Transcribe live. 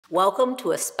Welcome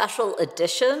to a special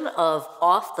edition of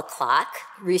Off the Clock.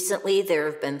 Recently, there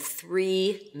have been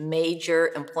 3 major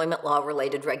employment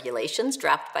law-related regulations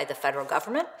dropped by the federal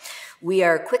government. We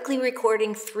are quickly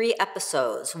recording 3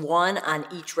 episodes, one on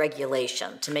each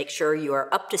regulation, to make sure you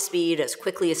are up to speed as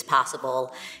quickly as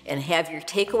possible and have your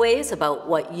takeaways about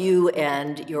what you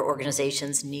and your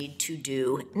organizations need to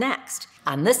do next.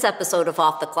 On this episode of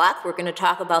Off the Clock, we're going to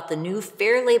talk about the new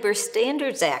Fair Labor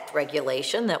Standards Act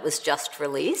regulation that was just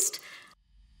released.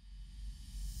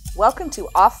 Welcome to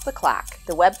Off the Clock,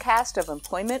 the webcast of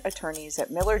employment attorneys at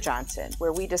Miller Johnson,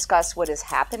 where we discuss what is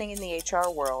happening in the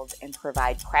HR world and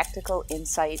provide practical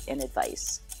insight and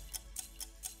advice.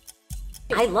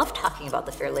 I love talking about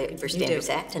the Fair Labor Standards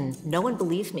Act, and no one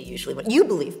believes me usually. But you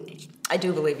believe me. I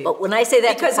do believe you. But when I say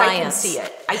that because to clients,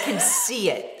 I can see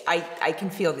it. I can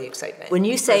feel the excitement. When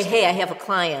you say, hey, I have a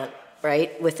client,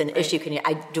 right, with an issue,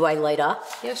 do I light up?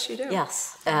 Yes, you do.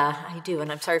 Yes, I do,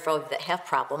 and I'm sorry for all of you that have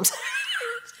problems.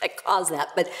 I cause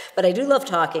that, but I do love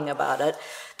talking about it.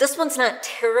 This one's not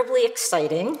terribly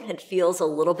exciting. It feels a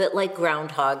little bit like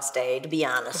Groundhog's Day, to be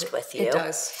honest with you. It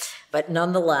does. But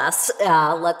nonetheless,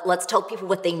 let's tell people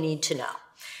what they need to know.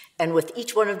 And with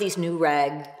each one of these new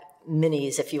reg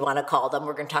minis, if you want to call them,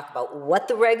 we're going to talk about what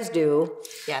the regs do,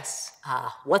 yes,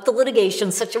 what the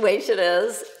litigation situation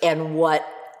is, and what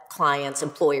clients,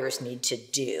 employers need to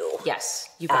do. Yes,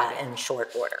 you got it. In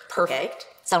short order. Perfect. Okay?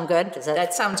 Sound good?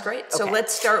 That sounds great. Okay. So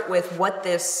let's start with what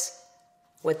this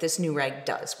new reg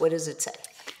does. What does it say?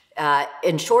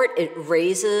 In short, it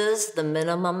raises the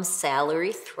minimum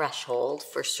salary threshold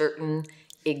for certain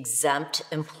exempt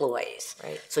employees.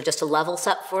 Right. So just to level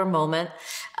set for a moment,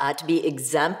 to be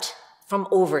exempt from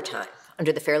overtime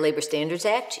under the Fair Labor Standards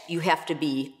Act, you have to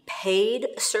be paid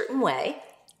a certain way,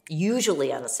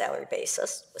 usually on a salary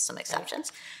basis, with some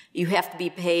exceptions. You have to be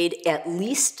paid at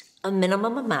least a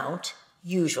minimum amount,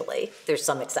 usually, there's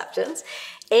some exceptions,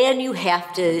 and you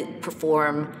have to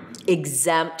perform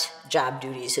exempt job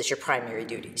duties as your primary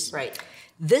duties. Right.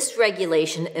 This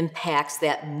regulation impacts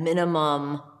that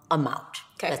minimum amount.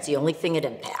 Okay. That's the only thing it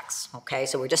impacts. Okay,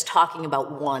 so we're just talking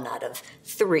about 1 out of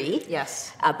 3.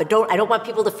 Yes. But I don't want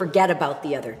people to forget about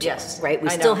the other 2. Yes. Right. We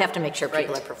I still know. have to make sure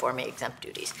people Right. are performing exempt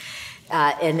duties.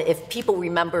 And if people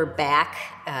remember back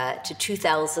to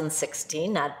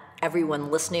 2016, not everyone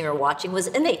listening or watching was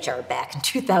in HR back in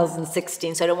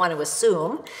 2016, so I don't want to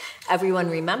assume everyone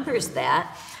remembers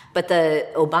that. But the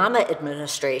Obama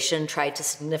administration tried to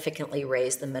significantly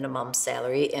raise the minimum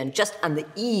salary, and just on the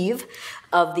eve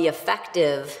of the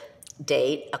effective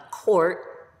date, a court,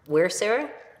 where,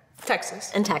 Sarah?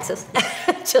 Texas. In Texas,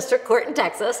 district court in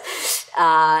Texas,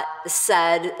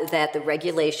 said that the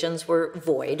regulations were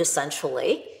void,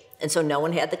 essentially, and so no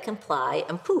one had to comply,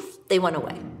 and poof, they went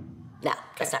away. Now,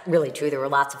 that's not really true. There were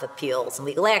lots of appeals and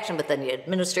legal action, but then the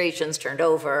administrations turned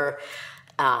over,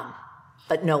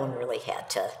 but no one really had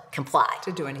to comply.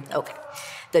 To do anything. Okay.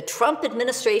 The Trump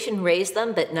administration raised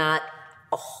them, but not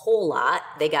a whole lot.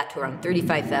 They got to around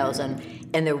 35,000,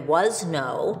 and there was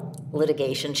no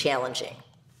litigation challenging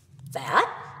that.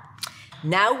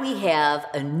 Now we have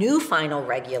a new final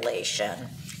regulation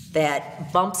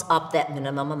that bumps up that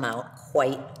minimum amount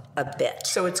quite a bit.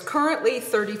 So it's currently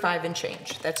 35 and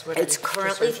change. That's what it's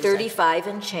currently 35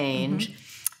 and change.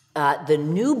 Mm-hmm. The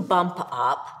new bump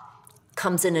up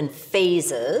comes in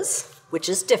phases, which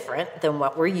is different than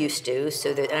what we're used to.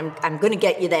 So that I'm going to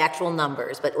get you the actual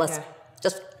numbers, but let's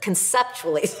just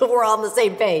conceptually, so we're all on the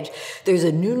same page. There's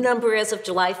a new number as of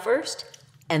July 1st,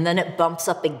 and then it bumps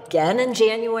up again in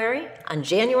January, on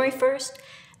January 1st,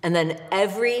 and then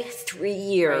every 3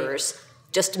 years,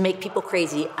 just to make people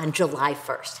crazy, on July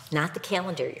 1st, not the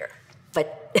calendar year,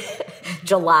 but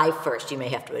July 1st, you may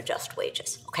have to adjust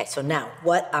wages. Okay, so now,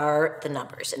 what are the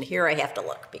numbers? And here I have to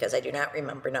look because I do not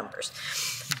remember numbers.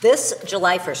 This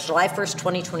July 1st,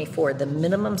 2024, the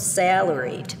minimum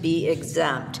salary to be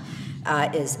exempt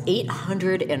is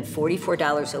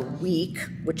 $844 a week,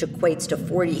 which equates to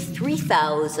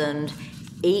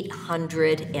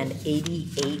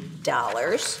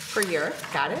 $43,888 per year.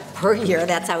 Got it. Per year.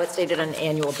 That's how it's stated on an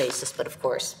annual basis, but of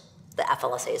course, the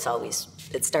FLSA is always,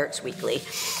 it starts weekly.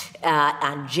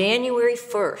 On January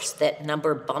 1st, that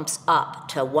number bumps up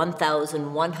to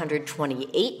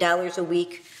 $1,128 a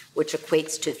week, which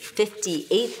equates to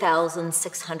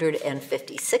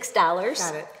 $58,656.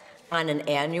 Got it. On an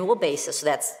annual basis. So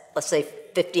that's, let's say,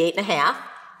 58.5,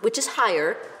 which is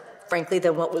higher, frankly,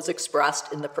 than what was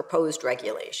expressed in the proposed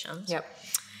regulations. Yep.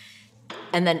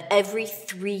 And then every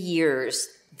 3 years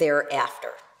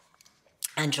thereafter.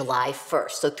 on July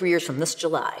 1st. So 3 years from this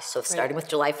July. So starting with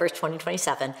July 1st,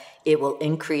 2027, it will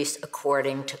increase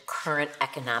according to current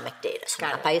economic data. So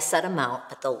not by a set amount,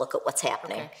 but they'll look at what's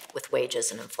happening with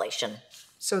wages and inflation.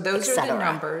 So those are the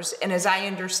numbers. And as I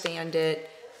understand it,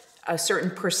 a certain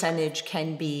percentage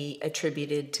can be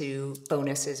attributed to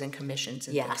bonuses and commissions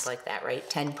and things like that, right?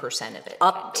 10% of it.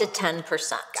 Up to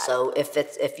 10%. So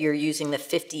if you're using the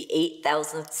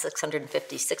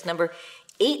 58,656 number,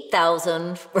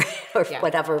 8,000 or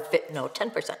whatever, no,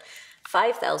 10%,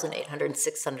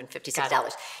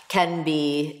 $5,856 can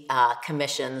be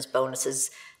commissions,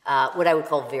 bonuses, what I would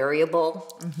call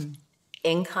variable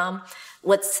income.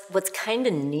 What's kind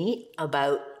of neat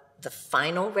about the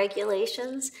final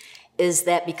regulations is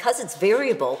that because it's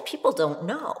variable, people don't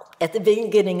know at the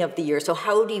beginning of the year. So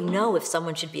how do you know if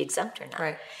someone should be exempt or not?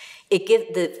 Right.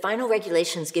 The final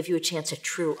regulations give you a chance to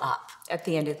true up at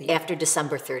the end of the year. After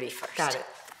December 31st. Got it.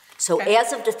 So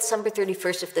as of December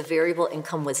 31st, if the variable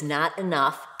income was not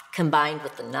enough combined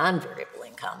with the non-variable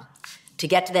income to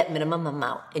get to that minimum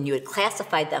amount, and you had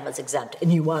classified them as exempt,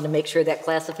 and you want to make sure that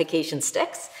classification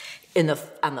sticks,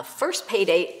 on the first pay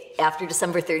date after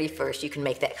December 31st, you can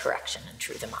make that correction and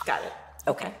true them up. Got it.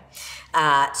 Okay.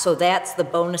 So that's the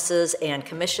bonuses and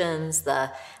commissions,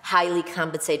 the highly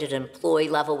compensated employee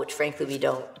level, which frankly we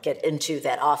don't get into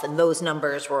that often. Those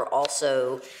numbers were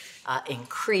also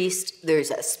increased.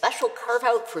 There's a special carve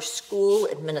out for school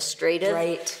administrative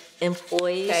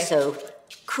employees. Okay. So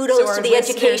kudos to the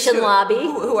education lobby.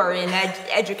 Who are in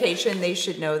education, they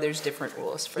should know there's different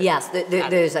rules for Yes,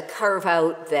 there's a carve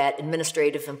out that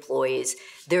administrative employees,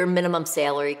 their minimum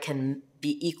salary can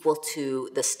be equal to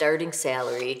the starting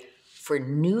salary for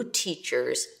new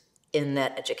teachers in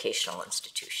that educational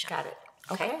institution. Got it.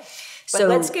 Okay. But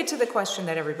let's get to the question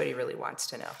that everybody really wants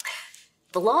to know.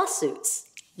 The lawsuits.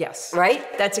 Yes. Right?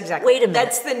 That's exactly. Wait a minute.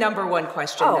 That's the number one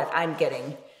question that I'm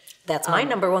getting. That's my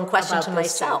number one question to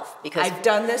myself, because I've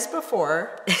done this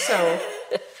before, so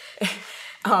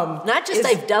not just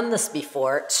I've done this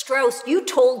before. Strauss, you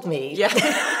told me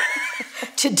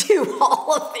to do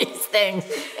all of these things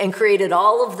and created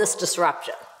all of this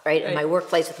disruption, right? In my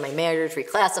workplace with my managers,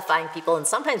 reclassifying people, and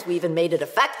sometimes we even made it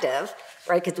effective,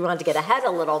 right? Because we wanted to get ahead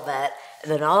a little bit,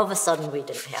 and then all of a sudden we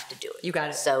didn't have to do it. You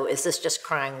got it. So is this just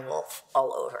crying wolf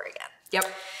all over again? Yep.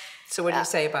 So what do you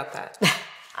say about that?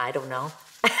 I don't know.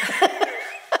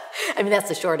 I mean, that's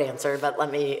the short answer, but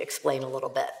let me explain a little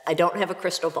bit. I don't have a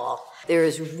crystal ball. There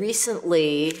is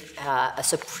recently a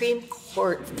Supreme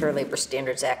Court Fair Labor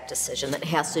Standards Act decision that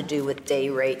has to do with day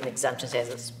rate and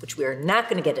exemptions, which we are not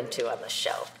going to get into on this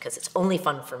show because it's only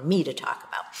fun for me to talk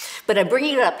about. But I'm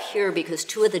bringing it up here because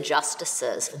two of the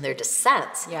justices in their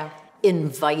dissents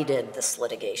invited this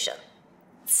litigation,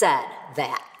 said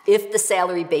that if the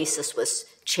salary basis was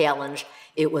challenged,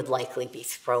 it would likely be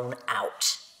thrown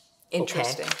out.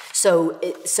 Interesting. Okay? So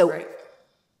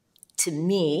to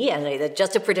me, and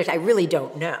just to predict, I really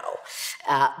don't know,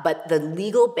 but the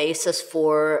legal basis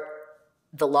for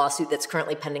the lawsuit that's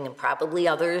currently pending and probably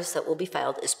others that will be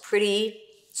filed is pretty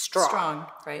strong. Strong,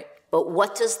 right. But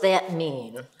what does that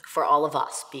mean for all of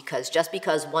us? Because just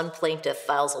because one plaintiff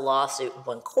files a lawsuit in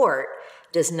one court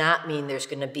does not mean there's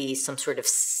going to be some sort of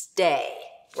stay,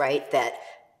 right, that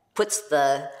puts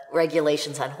the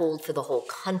regulations on hold for the whole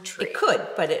country. It could,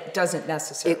 but it doesn't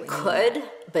necessarily. It could,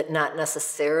 but not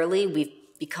necessarily. We've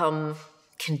become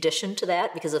conditioned to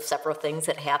that because of several things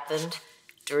that happened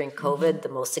during COVID. The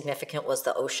most significant was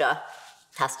the OSHA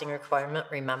testing requirement,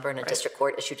 remember, and a district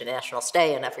court issued a national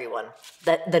stay, and everyone,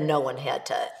 that no one had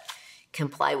to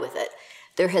comply with it.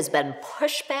 There has been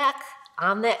pushback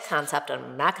on that concept.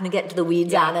 I'm not going to get into the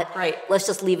weeds on it. Right. Let's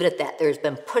just leave it at that. There's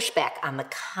been pushback on the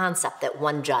concept that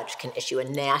one judge can issue a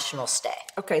national stay.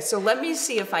 Okay, so let me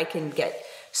see if I can get,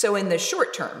 so in the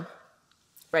short term,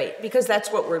 right, because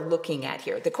that's what we're looking at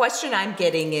here. The question I'm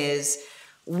getting is,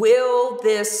 will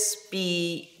this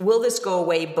go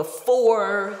away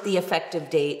before the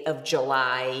effective date of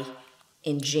July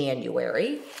in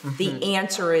January? The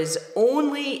answer is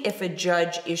only if a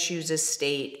judge issues a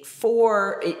stay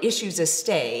for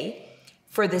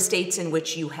the states in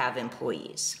which you have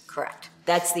employees. Correct.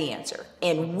 That's the answer.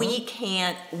 And we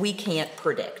can't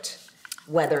predict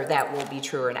whether that will be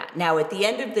true or not. Now, at the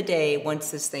end of the day, once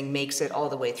this thing makes it all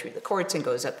the way through the courts and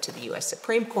goes up to the U.S.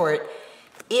 Supreme Court,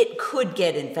 it could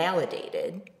get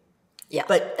invalidated. Yeah,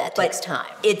 but that takes time.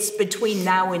 It's between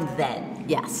now and then.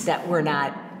 Yes. That we're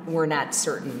not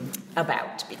certain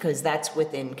about, because that's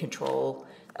within control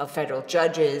of federal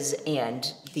judges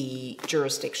and the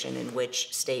jurisdiction in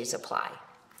which stays apply.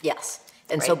 Yes.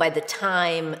 And so by the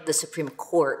time the Supreme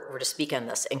Court were to speak on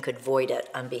this and could void it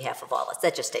on behalf of all of us,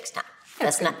 that just takes time.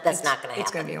 That's not going to happen.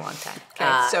 It's going to be a long time.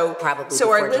 Okay. Probably so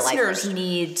our before July listeners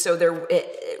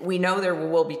 1st. we know there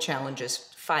will be challenges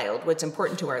filed. What's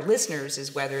important to our listeners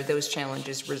is whether those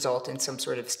challenges result in some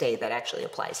sort of stay that actually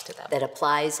applies to them. That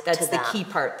applies to them. That's the key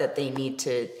part that they need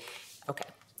to, okay.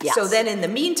 Yes. So then in the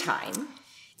meantime,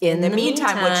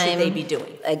 what should they be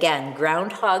doing? Again,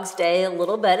 Groundhog's Day a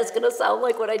little bit. It's going to sound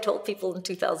like what I told people in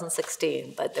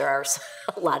 2016, but there are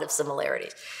a lot of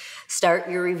similarities. Start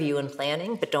your review and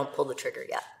planning, but don't pull the trigger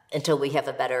yet until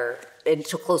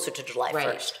closer to July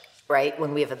 1st, right?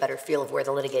 When we have a better feel of where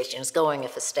the litigation is going,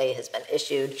 if a stay has been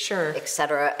issued, et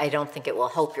cetera. I don't think it will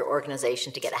help your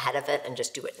organization to get ahead of it and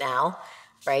just do it now,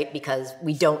 right? Because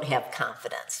we don't have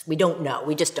confidence. We don't know.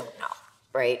 We just don't know.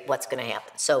 Right, what's going to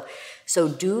happen. So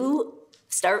do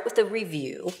start with a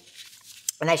review.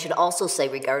 And I should also say,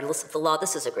 regardless of the law,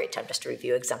 this is a great time just to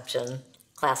review exemption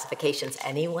classifications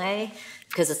anyway,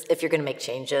 because if you're going to make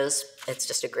changes, it's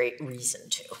just a great reason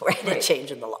to, right? A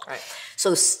change in the law. Right.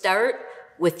 So start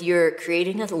with your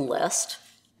creating a list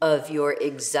of your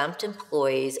exempt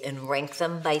employees and rank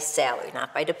them by salary,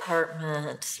 not by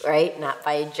department, right? Not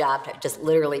by job type, just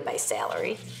literally by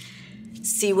salary.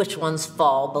 See which ones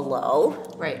fall below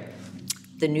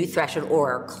the new threshold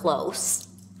or are close,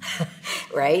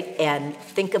 right? And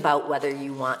think about whether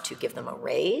you want to give them a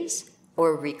raise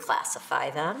or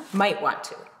reclassify them. Might want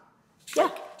to.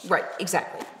 Yeah. Right,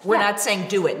 exactly. We're not saying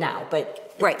do it now,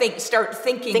 but start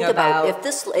thinking about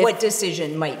what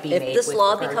decision might be made. If this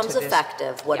law becomes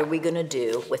effective, what are we going to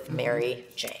do with Mary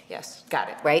Jane? Yes, got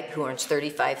it. Right, who earns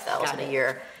 $35,000 a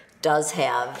year, does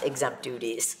have exempt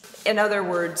duties. In other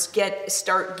words,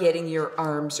 start getting your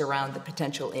arms around the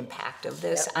potential impact of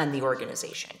this on the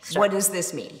organization. What does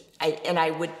this mean?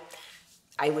 I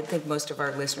would think most of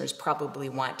our listeners probably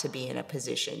want to be in a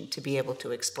position to be able to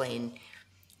explain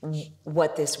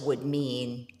what this would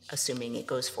mean, assuming it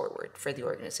goes forward for the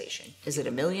organization. Is it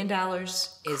 $1 million?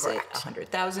 Is it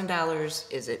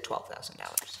 $100,000? Is it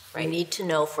 $12,000? Right. You need to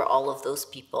know for all of those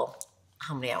people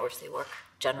how many hours they work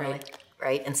generally.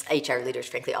 Right? And HR leaders,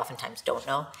 frankly, oftentimes don't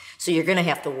know. So you're going to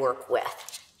have to work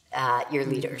with your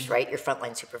leaders, right? Your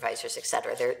frontline supervisors, et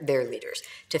cetera, their leaders,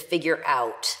 to figure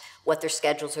out what their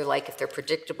schedules are like, if they're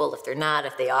predictable, if they're not,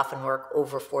 if they often work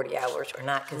over 40 hours or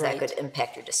not, because that could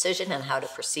impact your decision on how to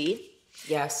proceed.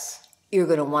 Yes. You're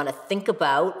going to want to think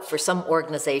about, for some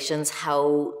organizations,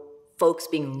 how folks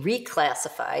being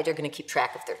reclassified are going to keep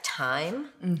track of their time,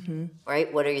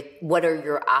 right? What are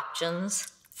your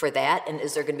options for that, and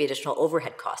is there going to be additional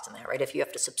overhead cost in that, right? If you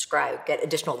have to subscribe, get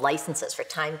additional licenses for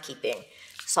timekeeping,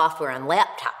 software on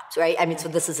laptops, right? I mean, so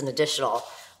this is an additional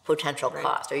potential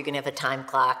cost. Are you going to have a time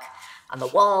clock on the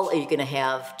wall? Are you going to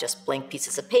have just blank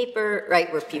pieces of paper,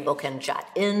 right, where people can jot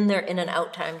in their in and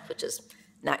out time, which is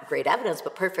not great evidence,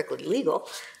 but perfectly legal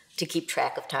to keep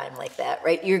track of time like that,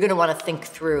 right? You're going to want to think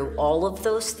through all of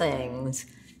those things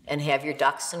and have your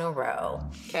ducks in a row.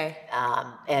 Okay.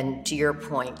 And to your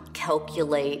point,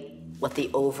 calculate what the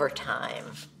overtime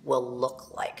will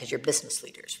look like, because your business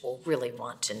leaders will really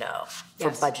want to know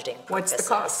for budgeting purposes. What's the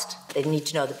cost? They need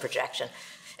to know the projection.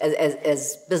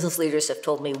 As business leaders have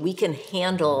told me, we can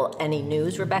handle any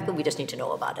news, Rebecca, we just need to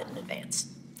know about it in advance.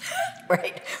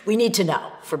 Right? We need to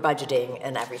know for budgeting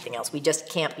and everything else. We just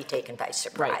can't be taken by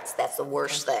surprise. Right. That's the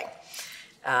worst thing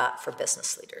for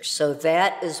business leaders. So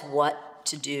that is what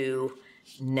to do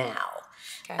now.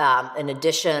 Okay. In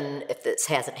addition, if this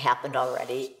hasn't happened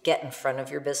already, get in front of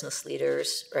your business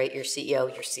leaders, right? Your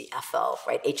CEO, your CFO,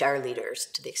 right? HR leaders,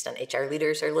 to the extent HR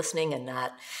leaders are listening and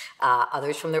not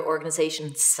others from their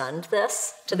organization, send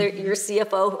this to your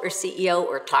CFO or CEO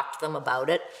or talk to them about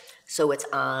it so it's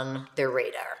on their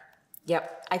radar.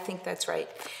 Yep, I think that's right.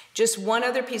 Just one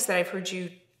other piece that I've heard you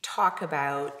talk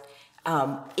about,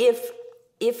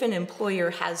 if an employer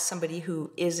has somebody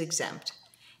who is exempt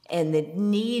and the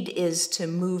need is to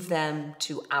move them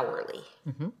to hourly,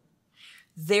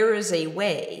 there is a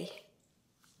way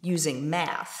using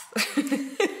math,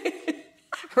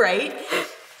 right,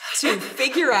 to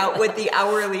figure out what the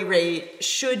hourly rate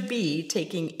should be,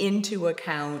 taking into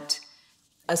account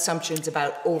assumptions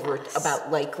about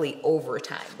likely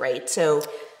overtime, right? So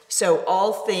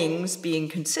all things being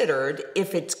considered,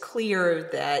 if it's clear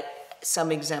that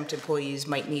some exempt employees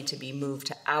might need to be moved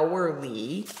to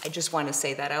hourly, I just want to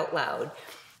say that out loud,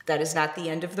 that is not the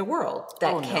end of the world.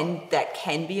 That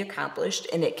can be accomplished,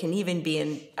 and it can even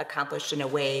be accomplished in a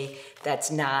way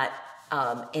that's not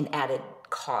an added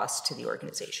cost to the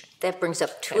organization. That brings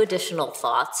up two additional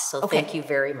thoughts, so thank you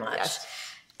very much.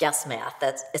 Yes, math.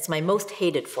 It's my most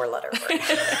hated four-letter word.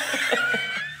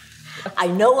 I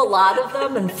know a lot of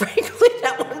them, and frankly,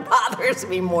 that one bothers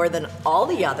me more than all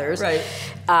the others. Right.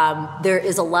 There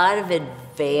is a lot of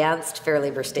advanced Fair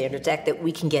Labor Standards Act that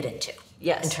we can get into.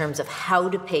 Yes. In terms of how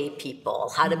to pay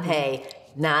people, how to pay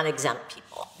non-exempt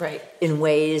people. Right. In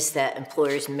ways that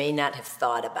employers may not have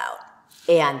thought about.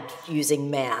 And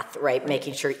using math, right?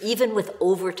 Making sure even with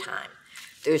overtime,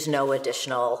 there's no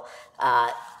additional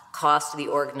cost to the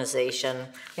organization.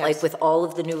 Yes. Like with all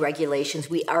of the new regulations,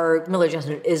 Miller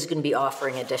Johnson is going to be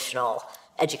offering additional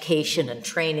education and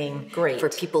training for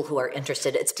people who are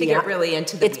interested. It's to get really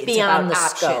into the weeds. It's beyond the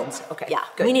options. scope. Okay. Yeah,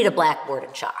 good. we need a blackboard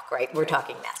and chalk, right? We're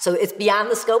talking math, so it's beyond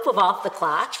the scope of off the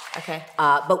clock. Okay.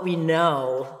 But we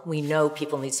know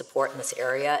people need support in this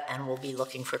area, and we'll be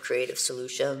looking for creative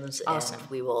solutions, Awesome. and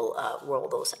we will roll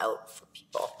those out for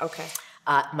people. Okay.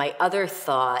 My other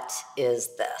thought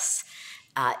is this: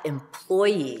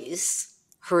 employees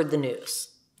heard the news.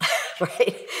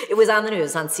 Right? It was on the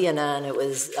news, on CNN, it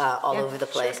was all over the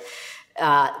place,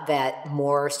 that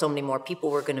so many more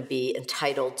people were going to be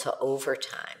entitled to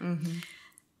overtime. Mm-hmm.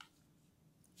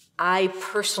 I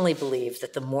personally believe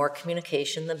that the more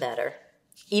communication, the better.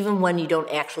 Even when you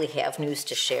don't actually have news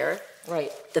to share,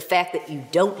 Right. the fact that you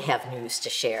don't have news to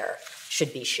share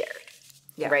should be shared.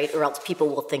 Yeah. Right? Or else people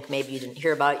will think maybe you didn't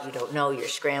hear about it, you don't know, you're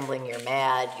scrambling, you're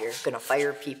mad, you're going to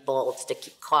fire people, it's to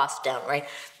keep costs down, right?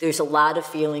 There's a lot of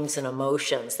feelings and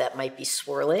emotions that might be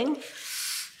swirling,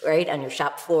 right, on your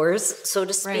shop floors, so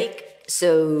to speak. Right.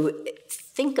 So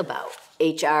think about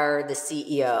HR, the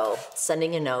CEO,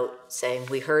 sending a note saying,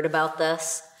 we heard about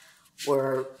this,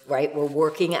 we're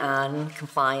working on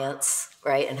compliance,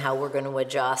 right, and how we're going to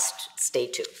adjust, stay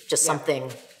tuned. Just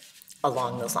something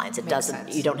along those lines. It doesn't,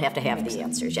 sense. you don't have to have the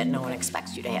answers yet. No one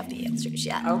expects you to have the answers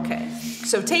yet. Okay.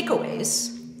 So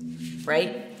takeaways,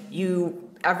 right?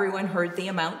 Everyone heard the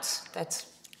amounts. That's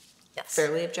Yes.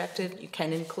 fairly objective. You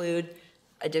can include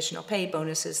additional pay,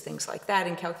 bonuses, things like that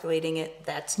in calculating it.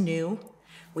 That's new.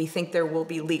 We think there will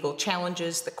be legal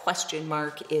challenges. The question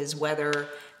mark is whether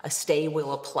a stay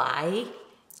will apply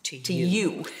to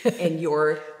you and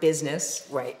your business.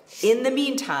 Right. In the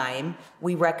meantime,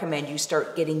 we recommend you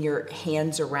start getting your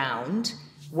hands around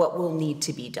what will need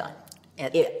to be done,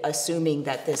 assuming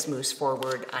that this moves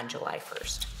forward on July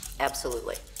 1st.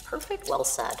 Absolutely. Perfect. Well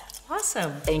said.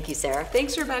 Awesome. Thank you, Sarah.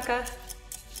 Thanks, Rebecca.